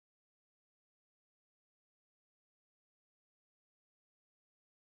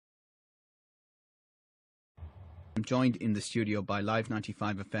I'm joined in the studio by Live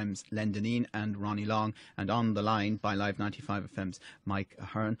 95 FM's Len Dineen and Ronnie Long, and on the line by Live 95 FM's Mike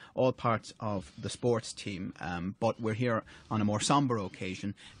Aherne, all parts of the sports team. But we're here on a more sombre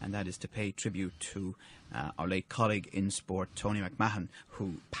occasion, and that is to pay tribute to our late colleague in sport, Tony McMahon,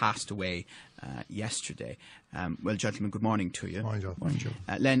 who passed away yesterday. Well, gentlemen, good morning to you. Morning, Joe. Morning, Joe.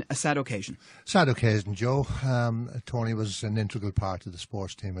 Len, a sad occasion. Sad occasion, Joe. Tony was an integral part of the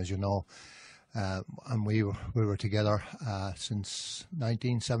sports team, as you know. And we were together since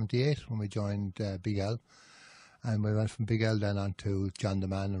 1978 when we joined Big L, and we went from Big L then on to John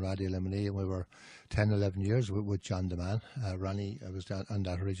DeMann and Radio Limerick, and we were 10, 11 years with John DeMann. Ronnie was on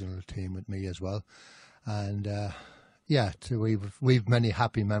that original team with me as well, and we've many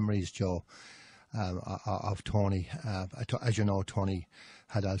happy memories, Joe, of Tony. As you know, Tony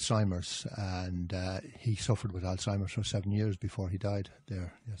had Alzheimer's, and he suffered with Alzheimer's for 7 years before he died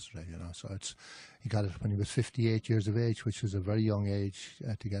there yesterday. So he got it when he was 58 years of age, which was a very young age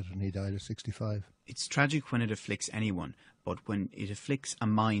to get it, and he died at 65. It's tragic when it afflicts anyone, but when it afflicts a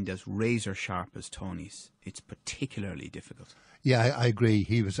mind as razor sharp as Tony's, it's particularly difficult. Yeah, I agree.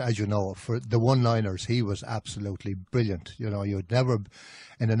 He was, as you know, for the one-liners, he was absolutely brilliant. You'd never,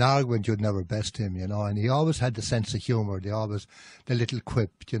 in an argument, you'd never best him, and he always had the sense of humour, the little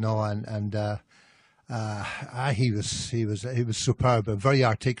quip, he was superb and very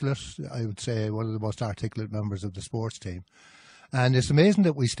articulate. I would say one of the most articulate members of the sports team. And it's amazing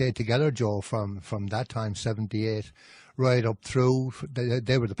that we stayed together, Joe, from that time, 78, right up through.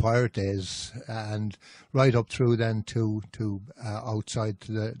 They were the Pirate days, and right up through then to outside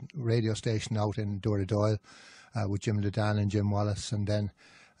to the radio station out in Doyle with Jim Ledan and Jim Wallace, and then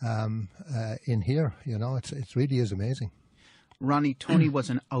in here. It really is amazing. Ronnie, Tony was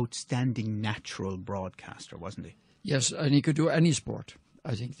an outstanding natural broadcaster, wasn't he? Yes, and he could do any sport.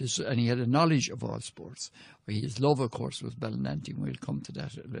 I think and he had a knowledge of all sports. His love, of course, was Bellinanti. We'll come to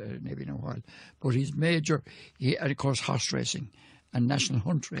that maybe in a while. But his major, and of course, horse racing and national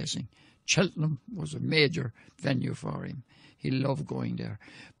hunt racing. Cheltenham was a major venue for him. He loved going there.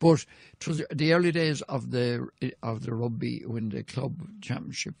 But it was the early days of the rugby when the club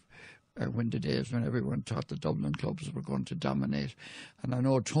championship. When the days when everyone thought the Dublin clubs were going to dominate. And I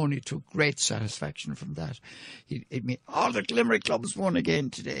know Tony took great satisfaction from that. All the Limerick clubs won again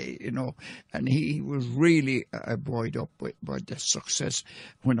today, and he was really buoyed up by the success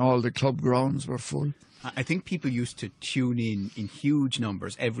when all the club grounds were full. I think people used to tune in huge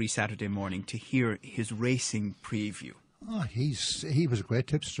numbers every Saturday morning to hear his racing preview. Oh, he was a great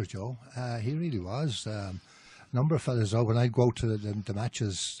tipster, Joe. He really was. Number of fellas, when I'd go to the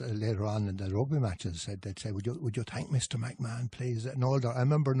matches later on in the rugby matches, they'd say, would you thank Mr. McMahon, please? I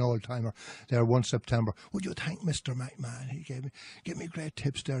remember an old timer there one September. Would you thank Mr. McMahon? He gave me great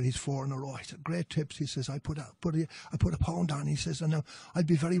tips there. He's 4 in a row. I said, great tips. He says, I put a pound on. He says, and now I'd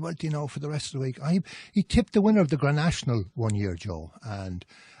be very wealthy now for the rest of the week. He tipped the winner of the Grand National one year, Joe, and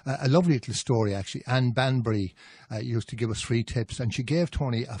a lovely little story actually. Anne Banbury used to give us free tips, and she gave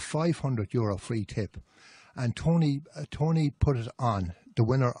Tony a €500 free tip. And Tony put it on the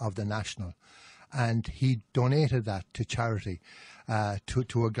winner of the national, and he donated that to charity,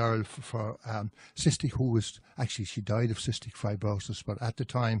 to a girl for cystic, who was actually, she died of cystic fibrosis, but at the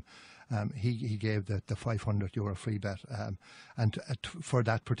time he gave the €500 free bet, and for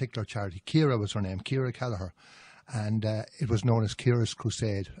that particular charity. Ciara was her name, Ciara Kelleher. And it was known as Ciara's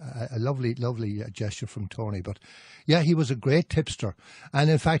Crusade. A lovely gesture from Tony. But yeah, he was a great tipster. And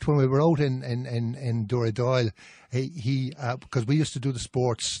in fact, when we were out in Doyle, he because we used to do the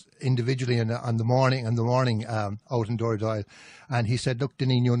sports individually on the morning out in Doyle, and he said, "Look,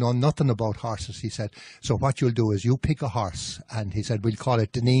 Dineen, you know nothing about horses." He said, "So what you'll do is you pick a horse," and he said, "We'll call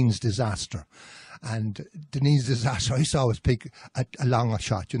it Dineen's Disaster." And Dineen's Disaster, I saw was pick a long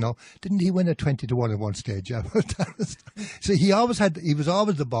shot, Didn't he win at 20-1 at one stage? Yeah. So he was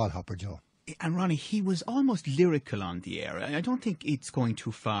always the ball hopper, Joe. And Ronnie, he was almost lyrical on the air. I don't think it's going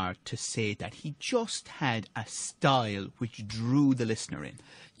too far to say that he just had a style which drew the listener in.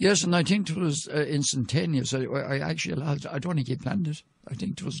 Yes, and I think it was instantaneous. I don't think he planned it. I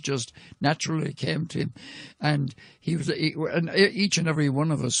think it was just naturally it came to him, and and each and every one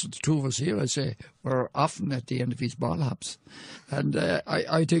of us, the two of us here, I say, were often at the end of his ball hops, and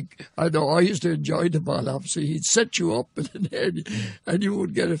I know I used to enjoy the ball hops. He'd set you up, and you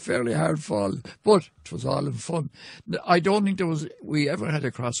would get a fairly hard fall, but it was all in fun. I don't think we ever had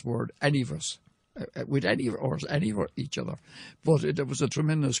a crossword, any of us. With any of each other, but there was a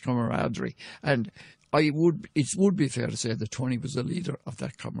tremendous camaraderie, and it would be fair to say that Tony was the leader of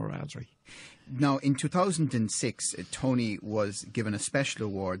that camaraderie. Now, in 2006, Tony was given a special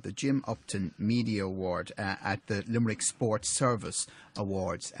award, the Jim Upton Media Award, at the Limerick Sports Service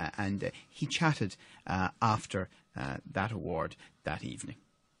Awards, and he chatted after that award that evening.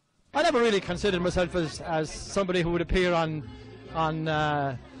 I never really considered myself as somebody who would appear on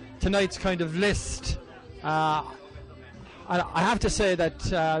tonight's kind of list. I have to say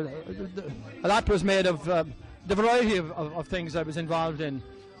that a lot was made of the variety of things I was involved in.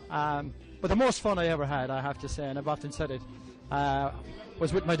 But the most fun I ever had, I have to say, and I've often said it,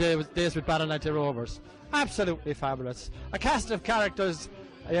 was with my days with Ballynanty Rovers. Absolutely fabulous. A cast of characters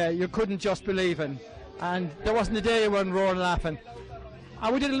you couldn't just believe in. And there wasn't a day you weren't roaring laughing.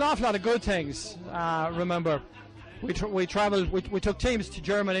 We did an awful lot of good things, remember. We travelled, we took teams to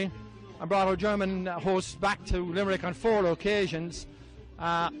Germany and brought our German hosts back to Limerick on 4 occasions.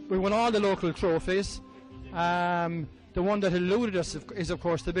 We won all the local trophies. The one that eluded us is, of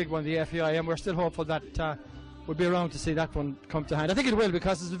course, the big one, the FEI, and we're still hopeful that we'll be around to see that one come to hand. I think it will,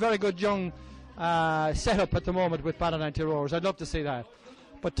 because it's a very good young setup at the moment with Ballynanty Rovers. I'd love to see that.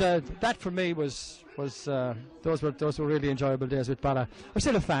 But that for me was those were really enjoyable days with Balla. I'm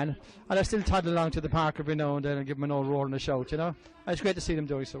still a fan, and I still toddle along to the park every now and then and give them an old roar and a shout, you know. And it's great to see them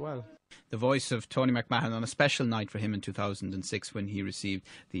doing so well. The voice of Tony McMahon on a special night for him in 2006 when he received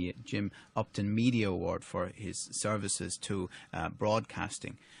the Jim Upton Media Award for his services to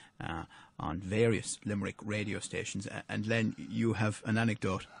broadcasting on various Limerick radio stations. And Len, you have an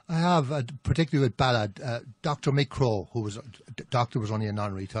anecdote. I have, particularly with Ballad. Dr. Mick Crow, doctor was only an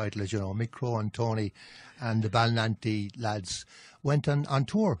honorary title, as you know. Mick Crow and Tony and the Ballynanty lads went on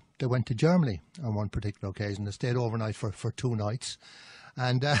tour. They went to Germany on one particular occasion. They stayed overnight for 2 nights.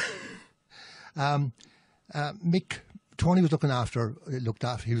 And Tony was looked after,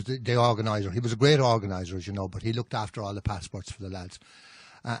 he was the organiser. He was a great organiser, as you know, but he looked after all the passports for the lads.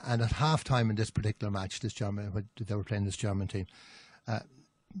 And at half-time in this particular match, when they were playing this German team,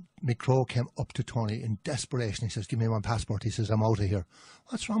 Mick Crow came up to Tony in desperation. He says, "Give me my passport." He says, "I'm out of here."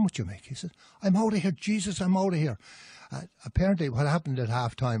 "What's wrong with you, Mick?" He says, "I'm out of here. Jesus, I'm out of here." Apparently, what happened at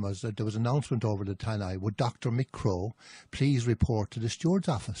half-time was that there was an announcement over the tannoy, "Would Dr. Mick Crow please report to the steward's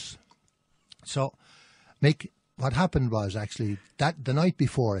office?" So, what happened was actually that the night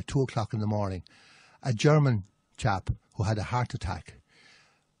before at 2 o'clock in the morning, a German chap who had a heart attack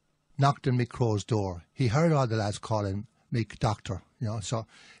knocked on Mick Crow's door. He heard all the lads calling Mick doctor, you know, so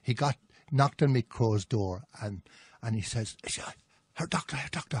he knocked on Mick Crow's door and he says, "Her doctor,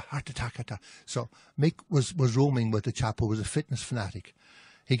 heart attack. So Mick was rooming with a chap who was a fitness fanatic.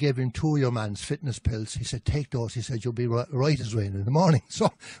 He gave him 2 of your man's fitness pills. He said, "Take those." He said, "You'll be right as rain in the morning."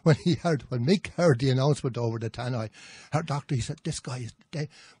 So when Mick heard the announcement over the tannoy, "Her doctor," he said, "This guy is dead."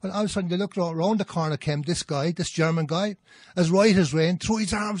 Well, all of a sudden they looked around the corner, came this German guy, as right as rain, threw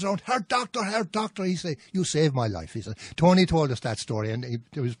his arms around, "Her doctor." He said, "You saved my life." He said, Tony told us that story, and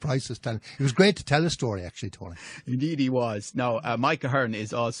it was priceless telling. It was great to tell the story, actually, Tony. Indeed he was. Now, Mike Aherne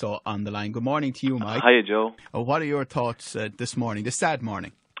is also on the line. Good morning to you, Mike. Hi, Joe. What are your thoughts this morning, this sad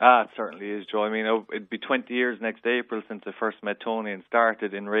morning? It certainly is, Joe. I mean, it'd be 20 years next April since I first met Tony and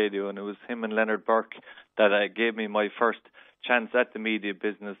started in radio, and it was him and Leonard Burke that gave me my first chance at the media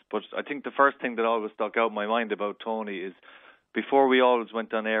business. But I think the first thing that always stuck out in my mind about Tony is before we always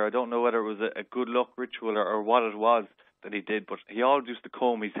went on air, I don't know whether it was a good luck ritual or what it was that he did, but he always used to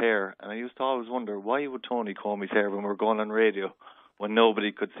comb his hair, and I used to always wonder, why would Tony comb his hair when we were going on radio when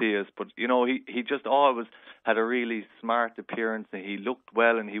nobody could see us? But, you know, he just always had a really smart appearance, and he looked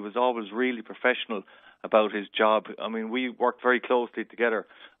well, and he was always really professional about his job. I mean, we worked very closely together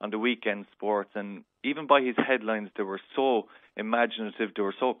on the weekend sports, and even by his headlines, they were so imaginative, they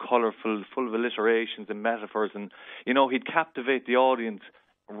were so colourful, full of alliterations and metaphors, and, you know, he'd captivate the audience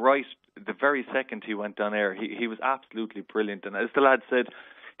right the very second he went on air. He was absolutely brilliant, and as the lad said,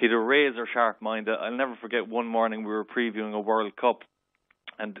 he had a razor-sharp mind. I'll never forget one morning we were previewing a World Cup,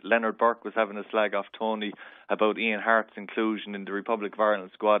 and Leonard Burke was having a slag off Tony about Ian Hart's inclusion in the Republic of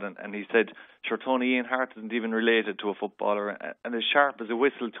Ireland squad, and he said, "Sure, Tony, Ian Hart isn't even related to a footballer." And as sharp as a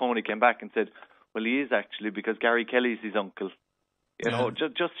whistle, Tony came back and said, "Well, he is actually, because Gary Kelly's his uncle." You know,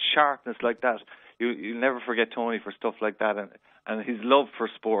 just sharpness like that. You'll never forget Tony for stuff like that, and his love for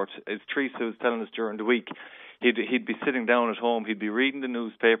sport. As Teresa was telling us during the week, he'd be sitting down at home, he'd be reading the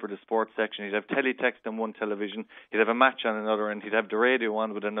newspaper, the sports section, he'd have teletext on one television, he'd have a match on another, and he'd have the radio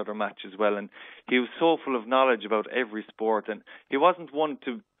on with another match as well. And he was so full of knowledge about every sport, and he wasn't one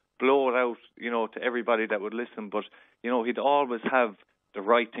to blow it out, you know, to everybody that would listen, but, you know, he'd always have the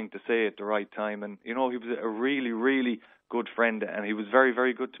right thing to say at the right time. And, you know, he was a really, really good friend, and he was very,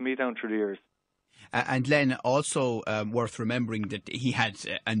 very good to me down through the years. And Len, also worth remembering that he had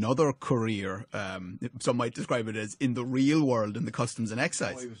another career, some might describe it as in the real world, in the customs and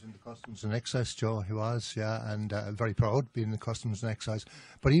excise. Oh, he was in the customs and excise, Joe, he was, yeah, and very proud being in the customs and excise.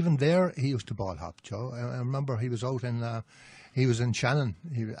 But even there, he used to ball hop, Joe. I remember he was out in... he was in Shannon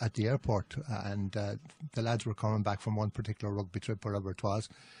at the airport, and the lads were coming back from one particular rugby trip, wherever it was.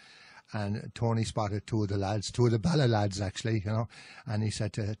 And Tony spotted two of the Bala lads actually, and he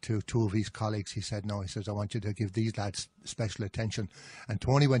said to two of his colleagues, he said, no, he says, I want you to give these lads special attention. And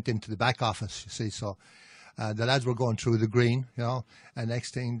Tony went into the back office, you see, so the lads were going through the green, and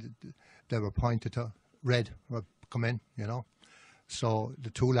next thing they were pointed to red, come in, So the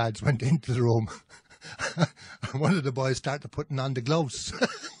two lads went into the room, and one of the boys started putting on the gloves.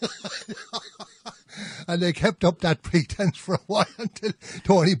 And they kept up that pretense for a while until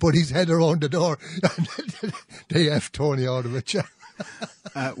Tony put his head around the door and they F Tony out of it.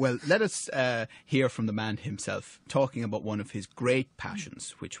 Well, let us hear from the man himself talking about one of his great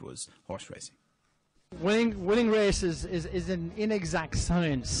passions, which was horse racing. Winning races is an inexact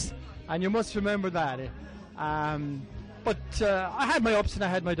science, and you must remember that. But I had my ups and I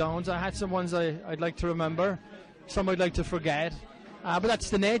had my downs. I had some ones I'd like to remember, some I'd like to forget. But that's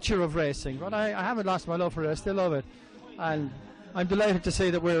the nature of racing. But I haven't lost my love for it. I still love it. And I'm delighted to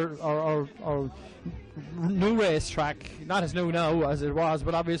say that our new racetrack, not as new now as it was,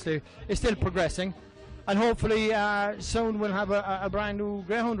 but obviously it's still progressing. And hopefully soon we'll have a brand new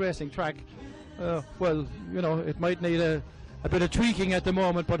greyhound racing track. Well, it might need a bit of tweaking at the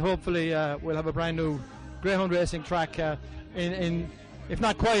moment, but hopefully we'll have a brand new greyhound racing track in if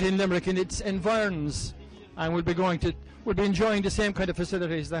not quite in Limerick, in its environs. And we'll be enjoying the same kind of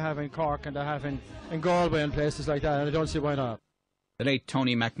facilities they have in Cork and they have in Galway and places like that, and I don't see why not. The late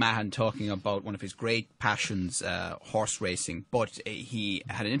Tony McMahon talking about one of his great passions, horse racing, but he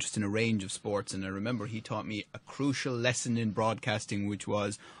had an interest in a range of sports, and I remember he taught me a crucial lesson in broadcasting, which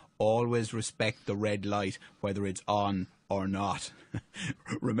was always respect the red light, whether it's on or not.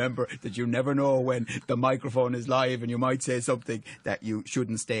 Remember that you never know when the microphone is live and you might say something that you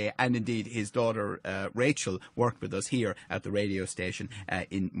shouldn't say. And indeed, his daughter Rachel worked with us here at the radio station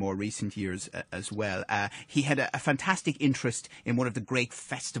in more recent years as well. He had a fantastic interest in one of the great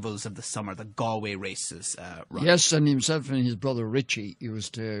festivals of the summer, the Galway races. Yes, and himself and his brother Richie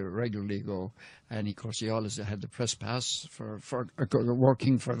used to regularly go. And of course, he always had the press pass for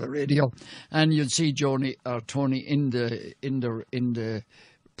working for the radio. And you'd see Tony in the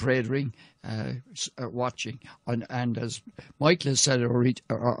parade ring watching. And as Michael has said earlier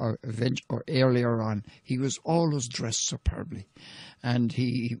on, he was always dressed superbly. And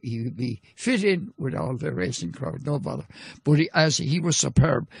he would be fit in with all the racing crowd, no bother. But he was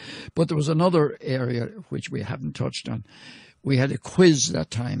superb. But there was another area which we haven't touched on. We had a quiz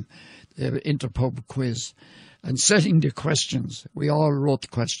that time, the interpub quiz, and setting the questions. We all wrote the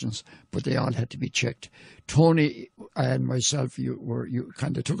questions, but they all had to be checked. Tony and myself, you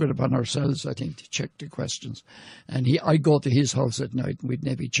kind of took it upon ourselves, I think, to check the questions. And I'd go to his house at night, and we'd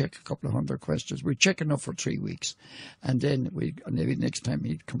maybe check a couple of 100 questions. We'd check enough for 3 weeks, and then maybe next time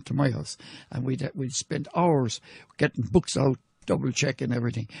he'd come to my house, and we'd spend hours getting books out, double checking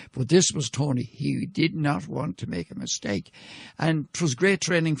everything. But this was Tony. He did not want to make a mistake. And it was great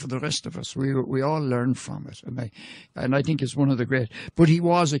training for the rest of us. We all learned from it. And I think it's one of the great. But he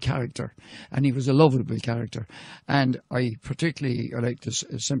was a character, and he was a lovable character. And I particularly like to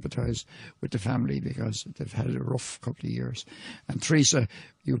sympathise with the family because they've had a rough couple of years. And Teresa,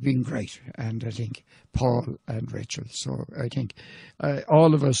 you've been great. And I think Paul and Rachel. So I think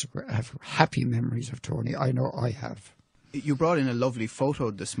all of us have happy memories of Tony. I know I have. You brought in a lovely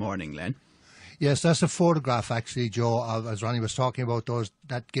photo this morning, Len. Yes, that's a photograph, actually, Joe, as Ronnie was talking about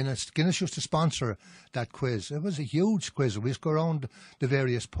that Guinness used to sponsor that quiz. It was a huge quiz. We used to go around the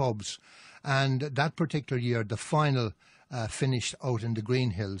various pubs. And that particular year, the final finished out in the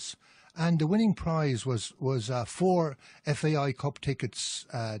Green Hills. And the winning prize was 4 FAI Cup tickets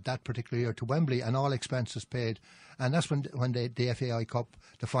that particular year to Wembley, and all expenses paid. And that's when the FAI Cup,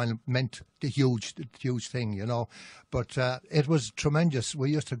 the final, meant the huge thing, But it was tremendous.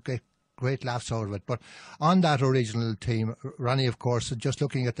 We used to get great laughs out of it. But on that original team, Ronnie, of course, just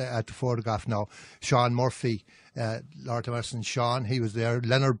looking at the photograph now, Sean Murphy, Lord Emerson Sean, he was there.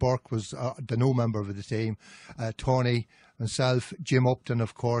 Leonard Burke was the new member of the team. Tony, myself, Jim Upton,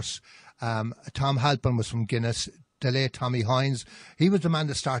 of course. Tom Halpin was from Guinness. The late Tommy Hines, he was the man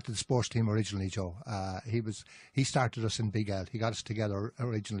that started the sports team originally, Joe. He started us in Big L. He got us together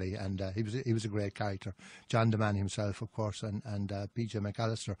originally, and he was a great character. John DeMann himself, of course, and PJ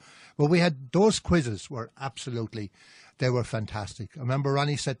McAllister. But we had those quizzes were absolutely They were fantastic. I remember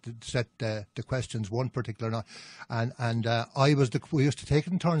Ronnie set the questions one particular night, and we used to take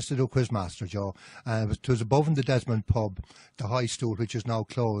it in turns to do Quizmaster, Joe. It was above in the Desmond pub, the High Stool, which is now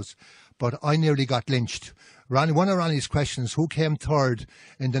closed. But I nearly got lynched. One of Ronnie's questions: who came third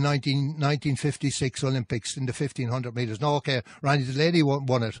in the 1956 Olympics in the 1500 metres? No, okay, Ronnie, the lady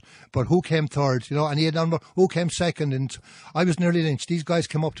won it, but who came third? You know, and he had number who came second, and I was nearly lynched. These guys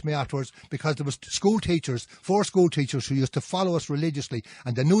came up to me afterwards because there was four school teachers who used to follow us religiously,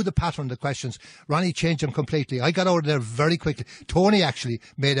 and they knew the pattern of the questions. Ronnie changed them completely. I got out of there very quickly. Tony actually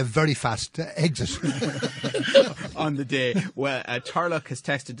made a very fast exit on the day. Well, Turlock has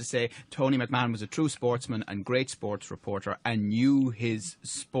texted to say Tony McMahon was a true sportsman and great sports reporter and knew his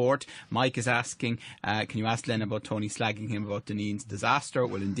sport. Mike is asking, can you ask Len about Tony slagging him about Dineen's disaster?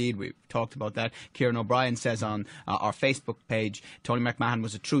 Well, indeed, we've talked about that. Kieran O'Brien says on our Facebook page, Tony McMahon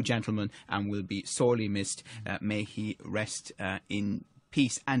was a true gentleman and will be sorely missed. May he rest in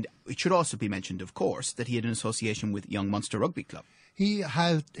peace. And it should also be mentioned, of course, that he had an association with Young Munster Rugby Club. He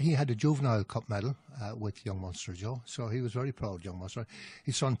had a juvenile cup medal with Young Munster, Joe, so he was very proud of Young Munster.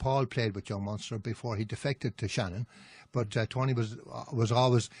 His son Paul played with Young Munster before he defected to Shannon, but Tony was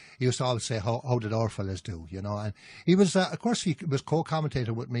always, he used to always say, how did our fellas do, you know, and he was, of course, he was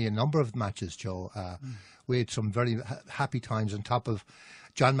co-commentator with me in a number of matches, Joe. We had some very happy times on top of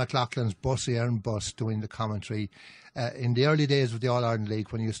John McLaughlin's bus doing the commentary. In the early days of the All-Ireland League,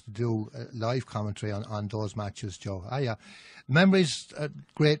 when he used to do live commentary on those matches, Joe. Memories,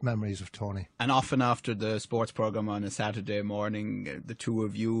 great memories of Tony. And often after the sports programme on a Saturday morning, the two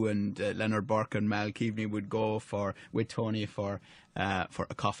of you and Leonard Burke and Mal Keaveney would go with Tony for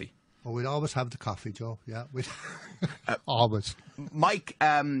a coffee. Oh, we'd always have the coffee, Joe. Yeah, we'd always. Mike,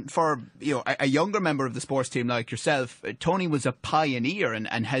 for a younger member of the sports team like yourself, Tony was a pioneer and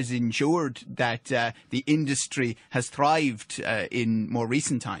has ensured that the industry has thrived in more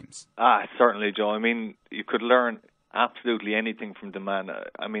recent times. Certainly, Joe. I mean, you could learn absolutely anything from the man.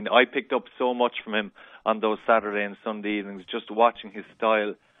 I mean, I picked up so much from him on those Saturday and Sunday evenings, just watching his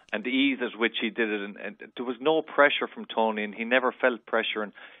style and the ease at which he did it, and there was no pressure from Tony, and he never felt pressure,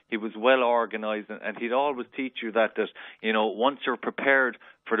 and he was well organised, and he'd always teach you that once you're prepared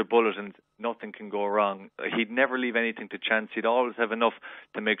for the bulletins, nothing can go wrong. He'd never leave anything to chance. He'd always have enough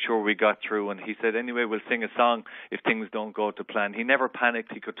to make sure we got through, and he said, anyway, we'll sing a song if things don't go to plan. He never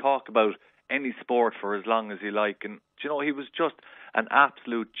panicked. He could talk about any sport for as long as he liked, and he was just an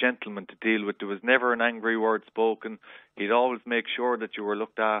absolute gentleman to deal with. There was never an angry word spoken. He'd always make sure that you were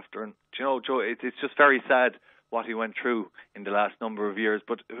looked after. And Joe, it's just very sad what he went through in the last number of years.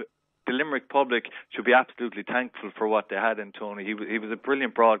 But the Limerick public should be absolutely thankful for what they had in Tony. He was a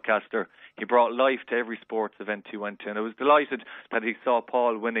brilliant broadcaster. He brought life to every sports event he went to. And I was delighted that he saw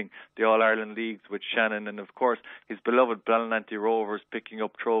Paul winning the All-Ireland Leagues with Shannon. And, of course, his beloved Ballinanty Rovers picking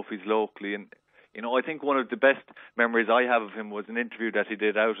up trophies locally. And I think one of the best memories I have of him was an interview that he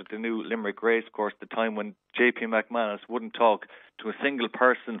did out at the new Limerick Racecourse, the time when J.P. McManus wouldn't talk to a single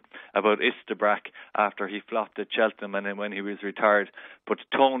person about Istabrack after he flopped at Cheltenham and then when he was retired. But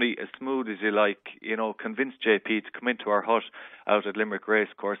Tony, as smooth as you like, convinced J.P. to come into our hut out at Limerick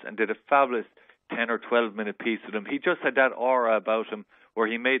Racecourse and did a fabulous 10 or 12 minute piece with him. He just had that aura about him where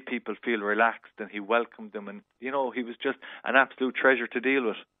he made people feel relaxed and he welcomed them, and he was just an absolute treasure to deal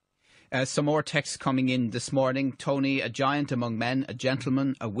with. Some more texts coming in this morning. Tony, a giant among men, a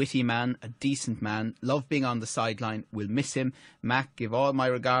gentleman, a witty man, a decent man. Love being on the sideline. We'll miss him. Mac, give all my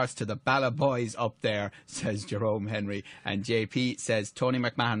regards to the Balla boys up there, says Jerome Henry. And JP says Tony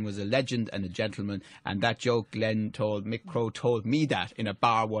McMahon was a legend and a gentleman. And that joke Mick Crow told me that in a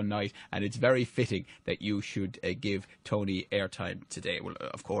bar one night. And it's very fitting that you should give Tony airtime today. Well,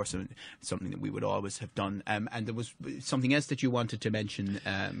 of course, something that we would always have done. And there was something else that you wanted to mention,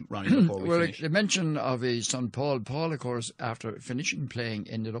 Ronnie. Well, the mention of his son Paul. Paul, of course, after finishing playing,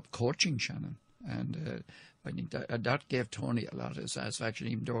 ended up coaching Shannon, and I think that gave Tony a lot of satisfaction.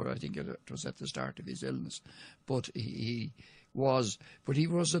 Even though I think it was at the start of his illness, but he was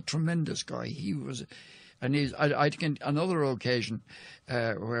a tremendous guy. He was. And I think another occasion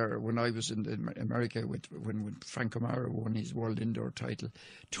where when I was in America when Frank O'Mara won his world indoor title,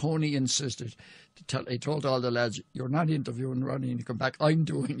 Tony insisted he told all the lads, "You're not interviewing Ronnie to come back. I'm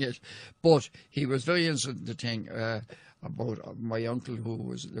doing it." But he was very insistent to think about my uncle who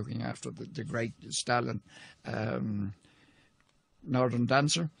was looking after the great Stalin. Northern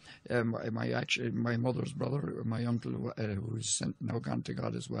Dancer, my mother's brother, my uncle, who is now gone to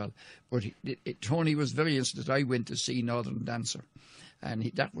God as well. But Tony was very insistent I went to see Northern Dancer, and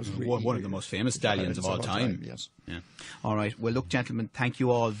that was really, one of the most famous stallions of all time. Yes. Yeah. All right. Well, look, gentlemen, thank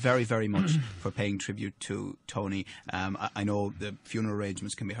you all very, very much for paying tribute to Tony. I know the funeral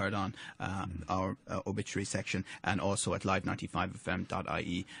arrangements can be heard on our obituary section, and also at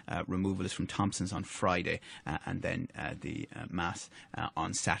live95fm.ie. Removal is from Thompson's on Friday, and then the Mass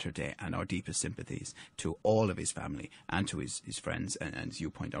on Saturday. And our deepest sympathies to all of his family and to his friends. And as you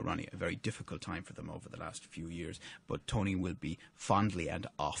point out, Ronnie, a very difficult time for them over the last few years. But Tony will be fondly and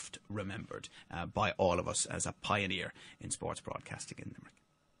oft remembered by all of us as a pioneer in sports broadcasting in Limerick.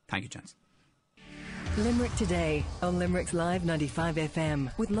 Thank you, gents. Limerick Today on Limerick's Live 95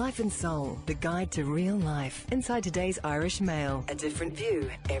 FM with Life and Soul, the guide to real life. Inside today's Irish Mail, a different view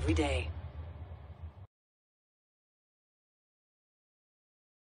every day.